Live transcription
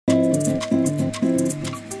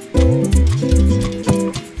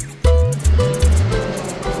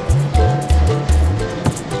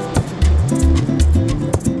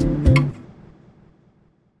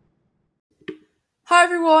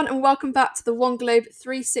and welcome back to the One Globe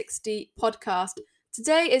 360 podcast.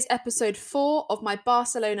 Today is episode 4 of my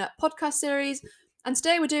Barcelona podcast series, and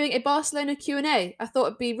today we're doing a Barcelona Q&A. I thought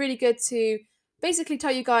it'd be really good to basically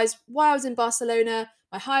tell you guys why I was in Barcelona,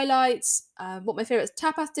 my highlights, what my favourite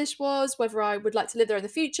tapas dish was, whether I would like to live there in the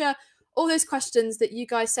future, all those questions that you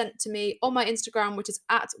guys sent to me on my Instagram, which is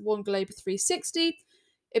at One Globe 360.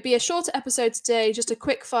 It'd be a shorter episode today, just a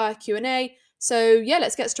quick fire Q&A. So yeah,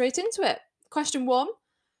 let's get straight into it. Question 1.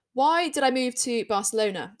 Why did I move to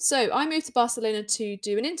Barcelona? So I moved to Barcelona to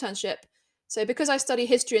do an internship. So because I study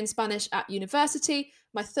history and Spanish at university,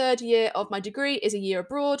 my third year of my degree is a year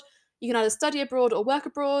abroad. You can either study abroad or work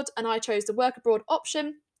abroad, and I chose the work abroad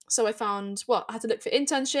option. So I had to look for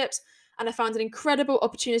internships, and I found an incredible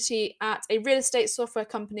opportunity at a real estate software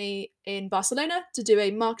company in Barcelona to do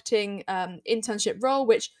a marketing internship role,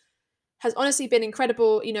 which has honestly been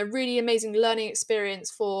incredible, really amazing learning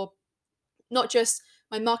experience for not just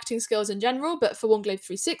my marketing skills in general, but for One Globe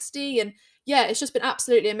 360. And yeah, it's just been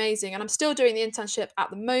absolutely amazing. And I'm still doing the internship at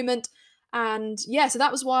the moment. And yeah, so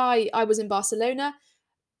that was why I was in Barcelona.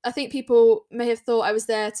 I think people may have thought I was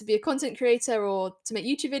there to be a content creator or to make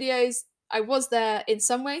YouTube videos. I was there in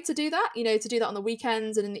some way to do that, to do that on the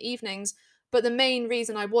weekends and in the evenings. But the main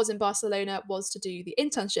reason I was in Barcelona was to do the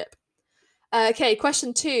internship. Okay,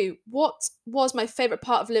 question 2. What was my favourite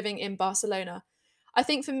part of living in Barcelona? I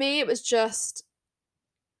think for me, it was just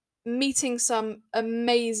meeting some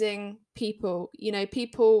amazing people,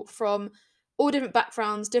 people from all different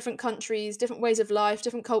backgrounds, different countries, different ways of life,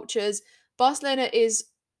 different cultures. Barcelona is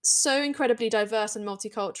so incredibly diverse and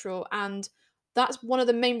multicultural, and that's one of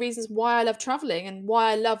the main reasons why I love traveling and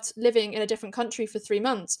why I loved living in a different country for 3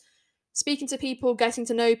 months. Speaking to people, getting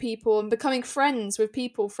to know people, and becoming friends with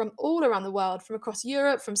people from all around the world, from across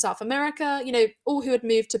Europe, from South America, all who had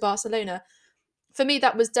moved to Barcelona. For me,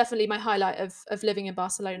 that was definitely my highlight of living in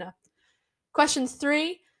Barcelona. Question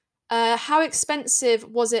 3. How expensive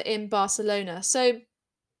was it in Barcelona? So,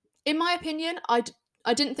 in my opinion, I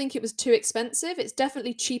didn't think it was too expensive. It's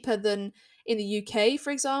definitely cheaper than in the UK,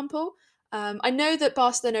 for example. I know that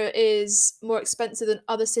Barcelona is more expensive than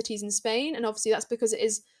other cities in Spain, and obviously that's because it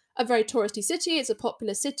is a very touristy city. It's a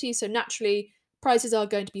popular city, so naturally prices are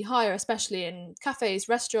going to be higher, especially in cafes,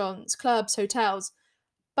 restaurants, clubs, hotels.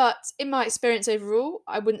 But in my experience overall,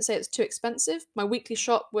 I wouldn't say it's too expensive. My weekly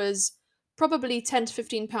shop was probably £10 to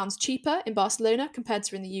 £15 cheaper in Barcelona compared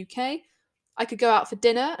to in the UK. I could go out for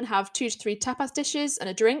dinner and have 2 to 3 tapas dishes and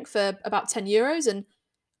a drink for about €10. And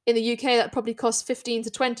in the UK, that probably costs £15 to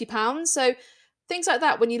 £20. So things like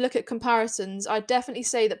that, when you look at comparisons, I'd definitely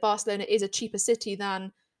say that Barcelona is a cheaper city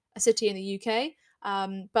than a city in the UK.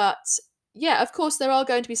 But yeah, of course, there are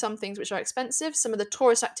going to be some things which are expensive. Some of the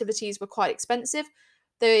tourist activities were quite expensive.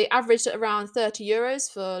 They averaged at around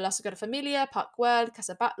 €30 for La Sagrada Familia, Park Güell,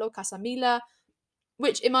 Casa Batlló, Casa Mila,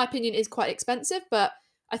 which in my opinion is quite expensive, but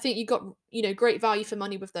I think you got, great value for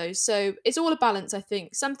money with those. So it's all a balance, I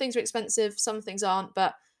think. Some things are expensive, some things aren't,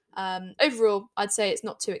 but overall, I'd say it's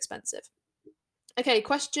not too expensive. Okay,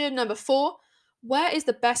 question number 4. Where is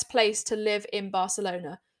the best place to live in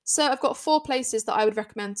Barcelona? So I've got 4 places that I would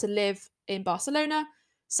recommend to live in Barcelona: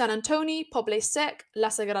 San Antoni, Poble Sec, La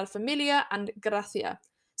Sagrada Familia, and Gracia.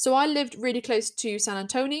 So I lived really close to San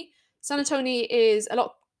Antoni. San Antoni is a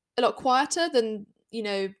lot quieter than,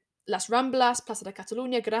 Las Ramblas, Plaza de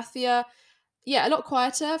Catalunya, Gracia. Yeah, a lot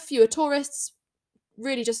quieter, fewer tourists,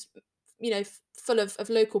 really just, full of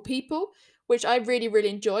local people, which I really, really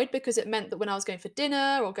enjoyed because it meant that when I was going for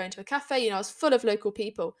dinner or going to a cafe, I was full of local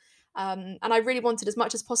people. And I really wanted as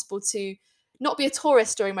much as possible to not be a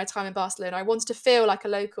tourist during my time in Barcelona. I wanted to feel like a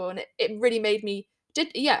local, and it really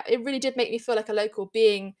it really did make me feel like a local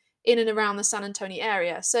being in and around the San Antonio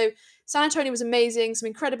area. So San Antonio was amazing, some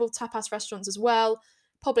incredible tapas restaurants as well.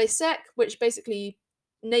 Poble Sec, which basically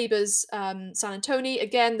neighbours San Antonio.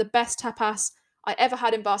 Again, the best tapas I ever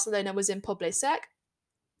had in Barcelona was in Poble Sec.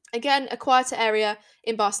 Again, a quieter area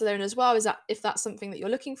in Barcelona as well, if that's something that you're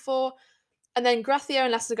looking for. And then Gracia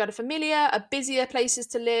and La Sagrada Familia are busier places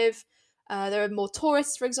to live. There are more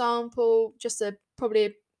tourists, for example,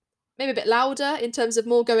 probably maybe a bit louder in terms of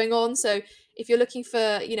more going on. So if you're looking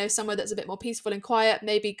for, somewhere that's a bit more peaceful and quiet,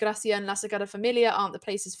 maybe Gracia and La Sagrada Familia aren't the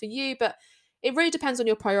places for you, but it really depends on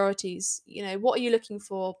your priorities. What are you looking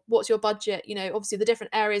for? What's your budget? Obviously the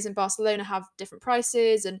different areas in Barcelona have different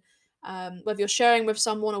prices, and whether you're sharing with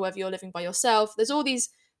someone or whether you're living by yourself, there's all these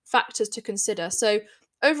factors to consider. So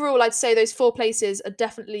overall, I'd say those 4 places are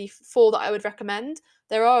definitely 4 that I would recommend.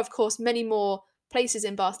 There are, of course, many more places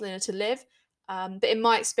in Barcelona to live, but in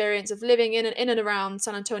my experience of living in and around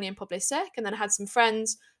San Antonio and Poble Sec, and then I had some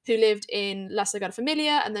friends who lived in La Sagrada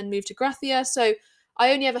Familia and then moved to Gracia. So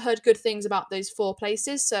I only ever heard good things about those 4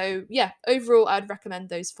 places. So yeah, overall, I'd recommend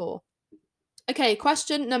those 4. Okay,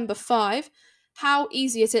 question number 5. How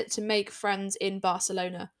easy is it to make friends in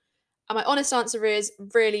Barcelona? And my honest answer is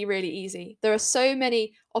really, really easy. There are so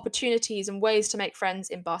many opportunities and ways to make friends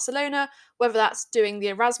in Barcelona, whether that's doing the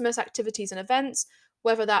Erasmus activities and events,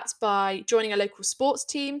 whether that's by joining a local sports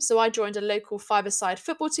team. So I joined a local five-a-side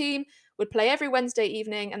football team, would play every Wednesday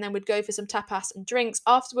evening, and then would go for some tapas and drinks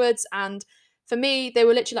afterwards. And for me, they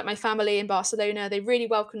were literally like my family in Barcelona. They really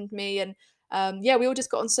welcomed me, and yeah, we all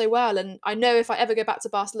just got on so well. And I know if I ever go back to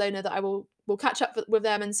Barcelona, that I will catch up with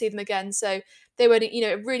them and see them again. So they were,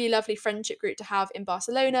 a really lovely friendship group to have in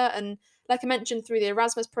Barcelona. And like I mentioned, through the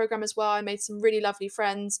Erasmus program as well, I made some really lovely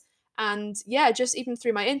friends. And yeah, just even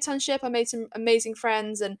through my internship, I made some amazing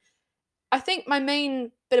friends. And I think my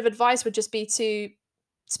main bit of advice would just be to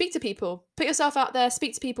speak to people, put yourself out there,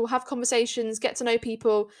 speak to people, have conversations, get to know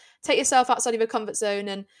people, take yourself outside of your comfort zone.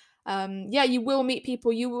 And yeah, you will meet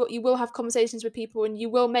people, you will have conversations with people, and you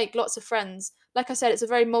will make lots of friends. Like I said, it's a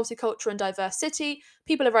very multicultural and diverse city.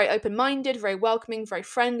 People are very open-minded, very welcoming, very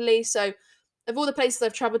friendly. So of all the places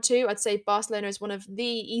I've traveled to, I'd say Barcelona is one of the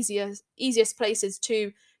easiest places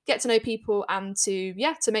to get to know people and to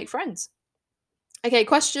make friends. Okay,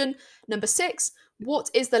 question number 6.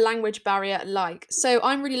 What is the language barrier like? So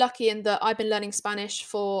I'm really lucky in that I've been learning Spanish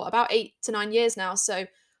for about 8 to 9 years now. So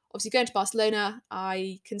obviously going to Barcelona,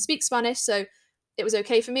 I can speak Spanish. So it was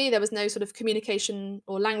okay for me. There was no sort of communication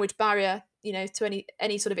or language barrier, to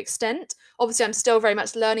any sort of extent. Obviously, I'm still very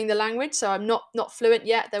much learning the language, so I'm not fluent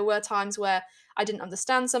yet. There were times where I didn't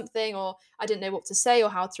understand something, or I didn't know what to say or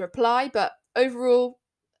how to reply. But overall,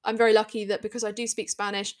 I'm very lucky that because I do speak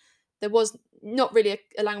Spanish, there was not really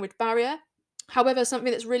a language barrier. However,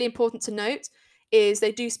 something that's really important to note is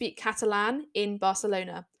they do speak Catalan in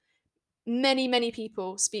Barcelona. Many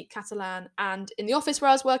people speak Catalan, and in the office where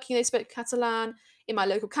I was working, they spoke Catalan. In my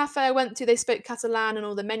local cafe I went to, they spoke Catalan, and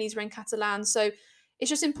all the menus were in Catalan. So it's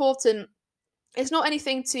just important. It's not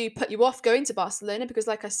anything to put you off going to Barcelona, because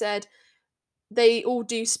like I said, they all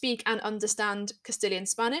do speak and understand Castilian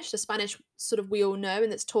Spanish, the Spanish sort of we all know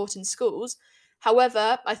and that's taught in schools.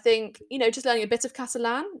 However, I think, just learning a bit of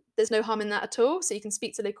Catalan, there's no harm in that at all. So you can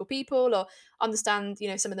speak to local people or understand,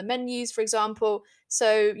 some of the menus, for example.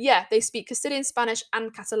 So yeah, they speak Castilian Spanish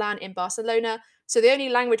and Catalan in Barcelona. So the only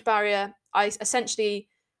language barrier I essentially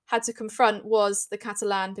had to confront was the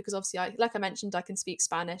Catalan, because obviously, like I mentioned, I can speak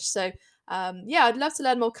Spanish. So yeah, I'd love to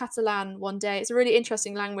learn more Catalan one day. It's a really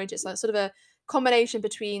interesting language. It's like sort of a combination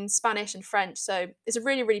between Spanish and French. So it's a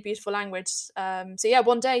really, really beautiful language. So yeah,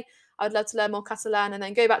 one day I'd love to learn more Catalan and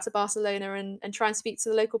then go back to Barcelona and try and speak to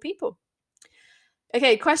the local people.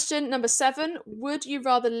 Okay, question number 7. Would you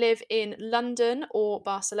rather live in London or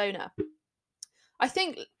Barcelona? I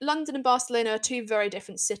think London and Barcelona are two very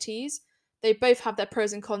different cities. They both have their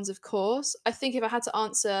pros and cons, of course. I think if I had to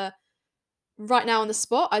answer right now on the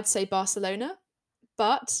spot, I'd say Barcelona.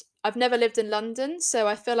 But I've never lived in London, so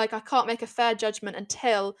I feel like I can't make a fair judgment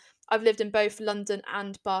until I've lived in both London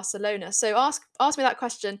and Barcelona. So ask me that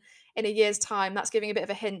question in a year's time. That's giving a bit of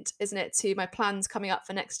a hint, isn't it, to my plans coming up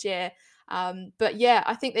for next year. But yeah,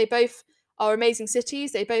 I think they both are amazing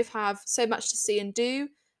cities. They both have so much to see and do.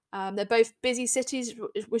 They're both busy cities,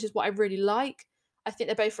 which is what I really like. I think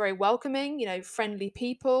they're both very welcoming, friendly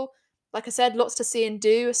people. Like I said, lots to see and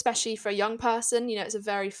do, especially for a young person. It's a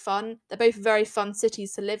they're both very fun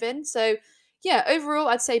cities to live in. So, yeah, overall,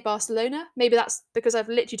 I'd say Barcelona. Maybe that's because I've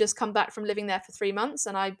literally just come back from living there for 3 months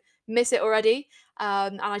and I miss it already.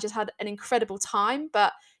 And I just had an incredible time.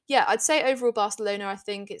 But yeah, I'd say overall Barcelona. I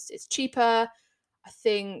think it's cheaper. I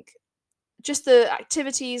think just the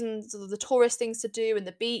activities and the tourist things to do and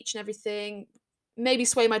the beach and everything maybe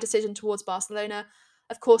sway my decision towards Barcelona.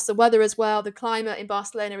 Of course, the weather as well. The climate in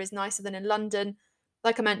Barcelona is nicer than in London.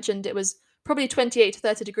 Like I mentioned, it was probably 28 to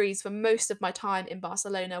 30 degrees for most of my time in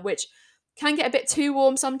Barcelona, which can get a bit too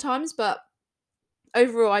warm sometimes, but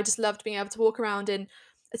overall, I just loved being able to walk around in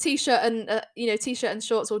a t-shirt and t-shirt and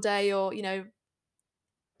shorts all day, or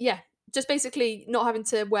yeah, just basically not having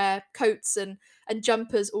to wear coats and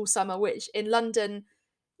jumpers all summer, which in London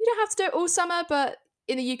you don't have to do it all summer, but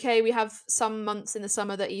in the UK we have some months in the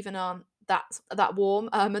summer that even aren't that warm,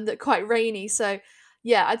 and that quite rainy. So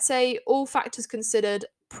yeah, I'd say all factors considered,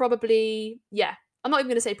 probably, yeah. I'm not even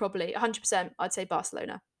going to say probably, 100%. I'd say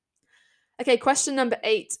Barcelona. Okay, question number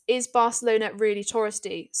 8. Is Barcelona really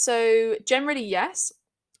touristy? So, generally, yes.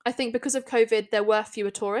 I think because of COVID, there were fewer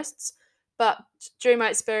tourists. But during my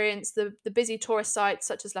experience, the busy tourist sites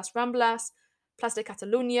such as Las Ramblas, Plaza de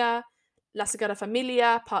Catalunya, La Sagrada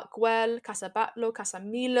Familia, Park Güell, Casa Batlló, Casa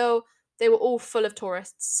Milo, they were all full of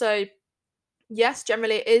tourists. So, Yes,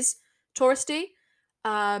 generally it is touristy.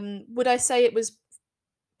 Would I say it was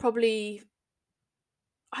probably,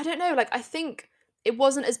 I don't know, like I think it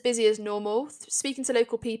wasn't as busy as normal. Speaking to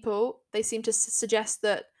local people, they seem to suggest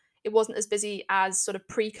that it wasn't as busy as sort of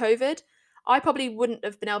pre-COVID. I probably wouldn't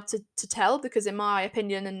have been able to tell because, in my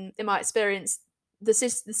opinion and in my experience, the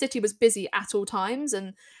city was busy at all times,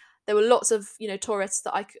 and there were lots of tourists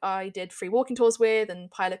that I did free walking tours with and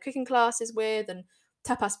pilot cooking classes with and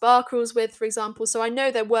tapas bar crawls with, for example. So I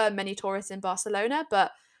know there were many tourists in Barcelona,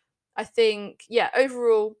 but I think, yeah,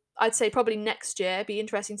 overall, I'd say probably next year it'd be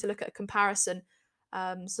interesting to look at a comparison,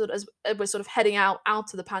 sort of as we're sort of heading out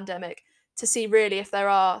of the pandemic, to see really if there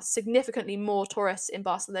are significantly more tourists in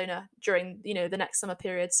Barcelona during the next summer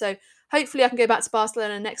period. So hopefully I can go back to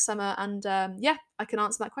Barcelona next summer and yeah, I can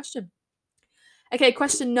answer that question. Okay,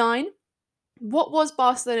 question 9. What was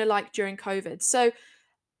Barcelona like during COVID? So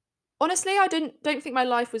honestly, I don't think my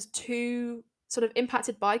life was too sort of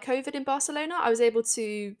impacted by COVID in Barcelona. I was able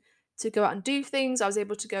to go out and do things. I was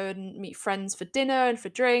able to go and meet friends for dinner and for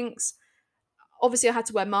drinks. Obviously, I had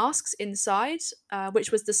to wear masks inside,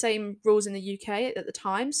 which was the same rules in the UK at the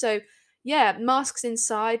time. So, yeah, masks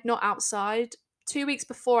inside, not outside. 2 weeks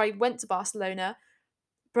before I went to Barcelona,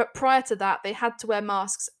 but prior to that, they had to wear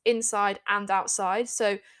masks inside and outside.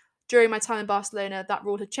 So during my time in Barcelona, that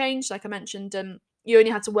rule had changed. Like I mentioned, you only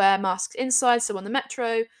had to wear masks inside, so on the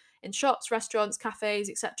metro, in shops, restaurants, cafes,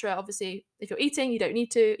 etc. Obviously, if you're eating, you don't need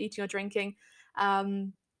to eating or drinking.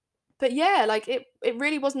 Um, but yeah, like it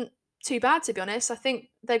really wasn't too bad, to be honest. I think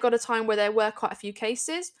they got a time where there were quite a few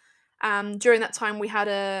cases. During that time, we had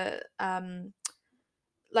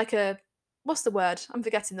like a what's the word? I'm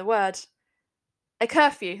forgetting the word. A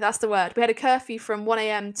curfew, that's the word. We had a curfew from 1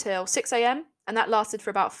 a.m. till 6 a.m., and that lasted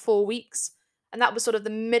for about 4 weeks. And that was sort of the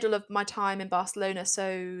middle of my time in Barcelona,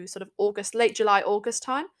 so sort of August, late July, August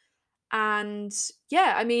time. And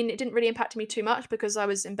yeah, I mean, it didn't really impact me too much because I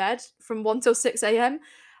was in bed from 1 till 6 a.m.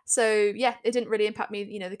 So yeah, it didn't really impact me.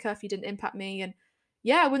 The curfew didn't impact me. And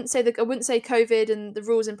yeah, I wouldn't say COVID and the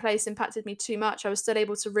rules in place impacted me too much. I was still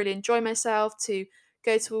able to really enjoy myself, to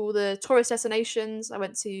go to all the tourist destinations. I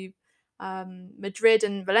went to Madrid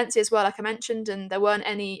and Valencia as well, like I mentioned, and there weren't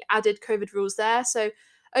any added COVID rules there. So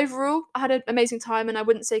overall, I had an amazing time, and I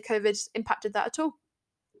wouldn't say COVID impacted that at all.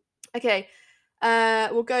 Okay,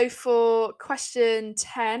 we'll go for question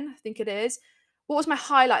 10, I think it is. What was my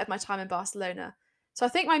highlight of my time in Barcelona? So I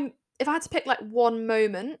think if I had to pick like one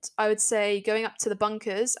moment, I would say going up to the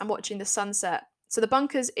bunkers and watching the sunset. So the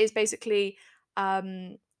bunkers is basically,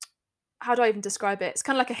 um, how do I even describe it? It's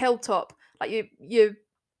kind of like a hilltop. Like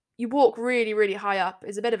you walk really, really high up.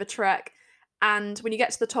 It's a bit of a trek. And when you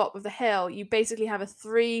get to the top of the hill, you basically have a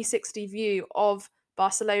 360 view of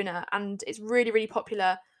Barcelona. And it's really, really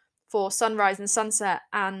popular for sunrise and sunset.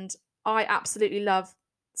 And I absolutely love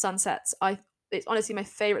sunsets. It's honestly my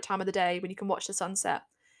favorite time of the day when you can watch the sunset.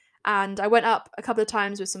 And I went up a couple of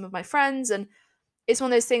times with some of my friends, and it's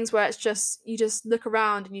one of those things where it's just you just look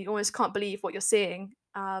around and you almost can't believe what you're seeing.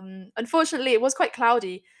 Unfortunately, it was quite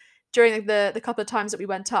cloudy during the couple of times that we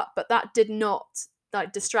went up, but that did not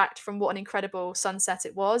like distract from what an incredible sunset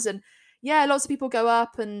it was. And yeah, lots of people go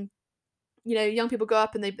up, and young people go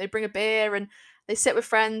up and they bring a beer and they sit with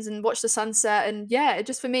friends and watch the sunset. And yeah, it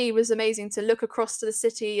just for me was amazing to look across to the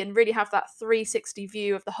city and really have that 360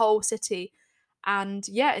 view of the whole city and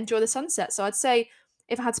yeah, enjoy the sunset. So I'd say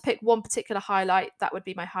if I had to pick one particular highlight, that would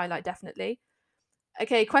be my highlight, definitely.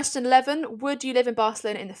 Okay, question 11. Would you live in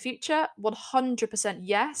Barcelona in the future? 100%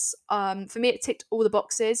 yes. For me, it ticked all the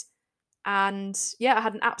boxes. And yeah, I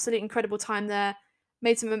had an absolute incredible time there.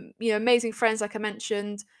 Made some amazing friends, like I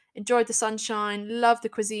mentioned. Enjoyed the sunshine. Loved the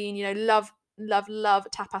cuisine. Love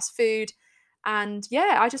tapas food. And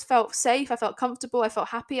yeah, I just felt safe. I felt comfortable. I felt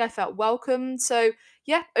happy. I felt welcomed. So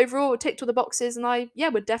yeah, overall, it ticked all the boxes. And I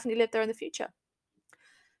would definitely live there in the future.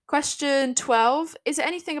 Question 12. Is there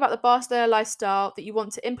anything about the Barcelona lifestyle that you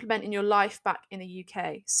want to implement in your life back in the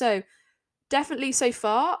UK? So, definitely so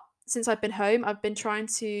far, since I've been home, I've been trying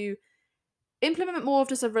to implement more of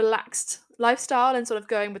just a relaxed lifestyle and sort of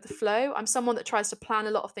going with the flow. I'm someone that tries to plan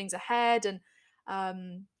a lot of things ahead and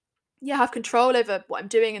um, yeah, have control over what I'm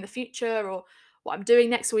doing in the future or what I'm doing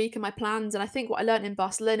next week and my plans. And I think what I learned in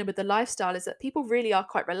Barcelona with the lifestyle is that people really are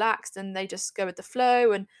quite relaxed and they just go with the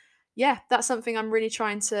flow. And yeah, that's something I'm really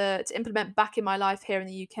trying to implement back in my life here in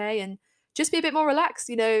the UK and just be a bit more relaxed,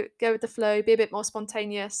 go with the flow, be a bit more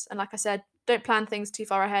spontaneous. And like I said, don't plan things too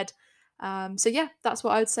far ahead. So yeah, that's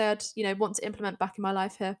what I would say I'd, want to implement back in my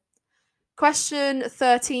life here. Question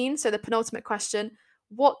 13, so the penultimate question.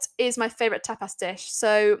 What is my favourite tapas dish?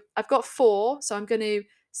 So I've got four, so I'm going to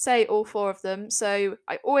say all 4 of them. So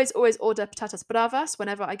I always order patatas bravas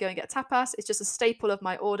whenever I go and get tapas. It's just a staple of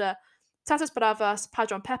my order. Patatas bravas,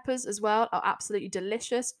 padron peppers as well are absolutely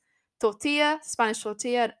delicious. Tortilla, Spanish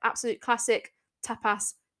tortilla, an absolute classic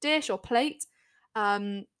tapas dish or plate.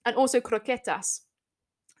 And also croquetas.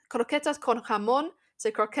 Croquetas con jamón,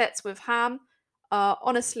 so croquettes with ham, are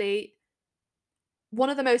honestly one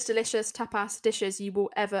of the most delicious tapas dishes you will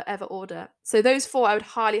ever order. So those 4 I would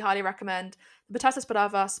highly recommend. The patatas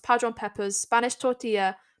bravas, padron peppers, Spanish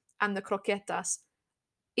tortilla, and the croquetas.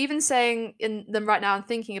 Even saying in them right now and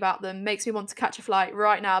thinking about them makes me want to catch a flight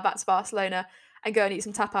right now back to Barcelona and go and eat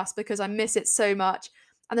some tapas because I miss it so much.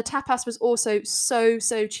 And the tapas was also so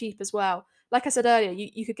cheap as well. Like I said earlier,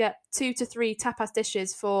 you could get 2 to 3 tapas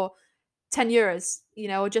dishes for €10,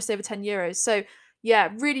 or just over €10. So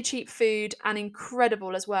yeah, really cheap food and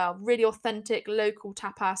incredible as well. Really authentic local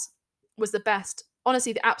tapas was the best.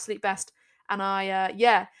 Honestly, the absolute best. And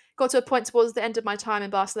I got to a point towards the end of my time in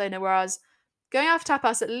Barcelona where I was going out for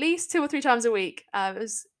tapas at least 2 or 3 times a week. I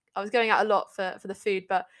was going out a lot for the food,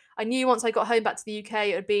 but I knew once I got home back to the UK,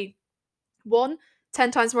 it would be one,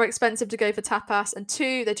 10 times more expensive to go for tapas, and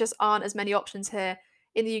two, there just aren't as many options here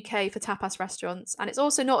in the UK for tapas restaurants. And it's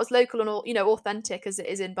also not as local and authentic as it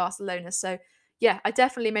is in Barcelona. So yeah, I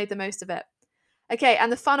definitely made the most of it. Okay,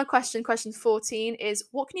 and the final question, question 14, is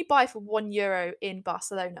what can you buy for €1 in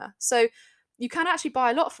Barcelona? So you can actually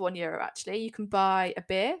buy a lot for €1, actually. You can buy a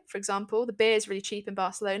beer, for example. The beer is really cheap in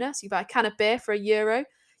Barcelona. So you buy a can of beer for €1.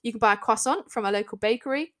 You can buy a croissant from a local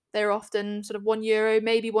bakery. They're often sort of €1,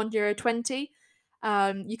 maybe €1.20.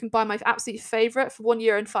 You can buy my absolute favourite for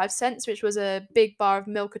 €1.05, which was a big bar of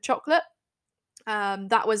Milka chocolate.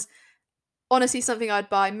 That was honestly something I'd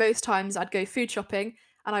buy most times I'd go food shopping,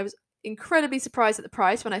 and I was incredibly surprised at the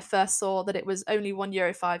price when I first saw that it was only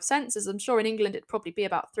 €1.05, as I'm sure in England it'd probably be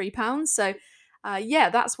about £3. So yeah,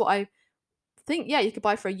 that's what I think. Yeah, you could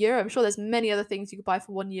buy for €1. I'm sure there's many other things you could buy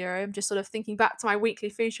for €1. I'm just sort of thinking back to my weekly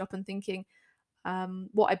food shop and thinking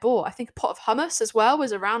what I bought. I think a pot of hummus as well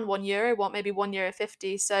was around €1, maybe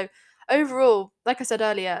 €1.50. So overall, like I said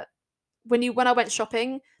earlier, when I went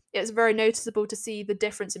shopping, it was very noticeable to see the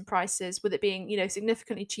difference in prices, with it being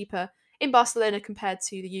significantly cheaper in Barcelona compared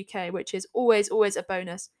to the UK, which is always a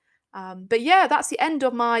bonus. But yeah, that's the end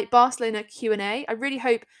of my Barcelona Q&A. I really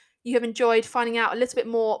hope you have enjoyed finding out a little bit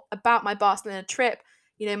more about my Barcelona trip,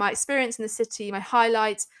 my experience in the city, my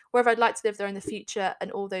highlights, wherever I'd like to live there in the future,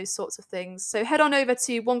 and all those sorts of things. So head on over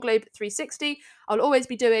to One Globe 360. I'll always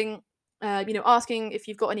be doing, asking if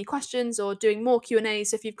you've got any questions or doing more Q&As.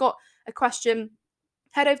 So if you've got a question,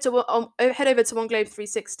 head over to One Globe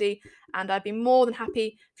 360, and I'd be more than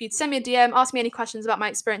happy for you to send me a DM, ask me any questions about my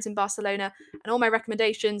experience in Barcelona and all my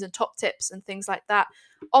recommendations and top tips and things like that.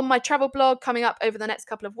 On my travel blog coming up over the next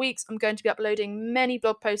couple of weeks, I'm going to be uploading many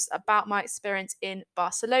blog posts about my experience in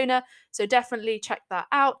Barcelona, so definitely check that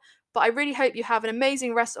out. But I really hope you have an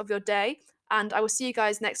amazing rest of your day, and I will see you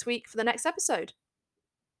guys next week for the next episode.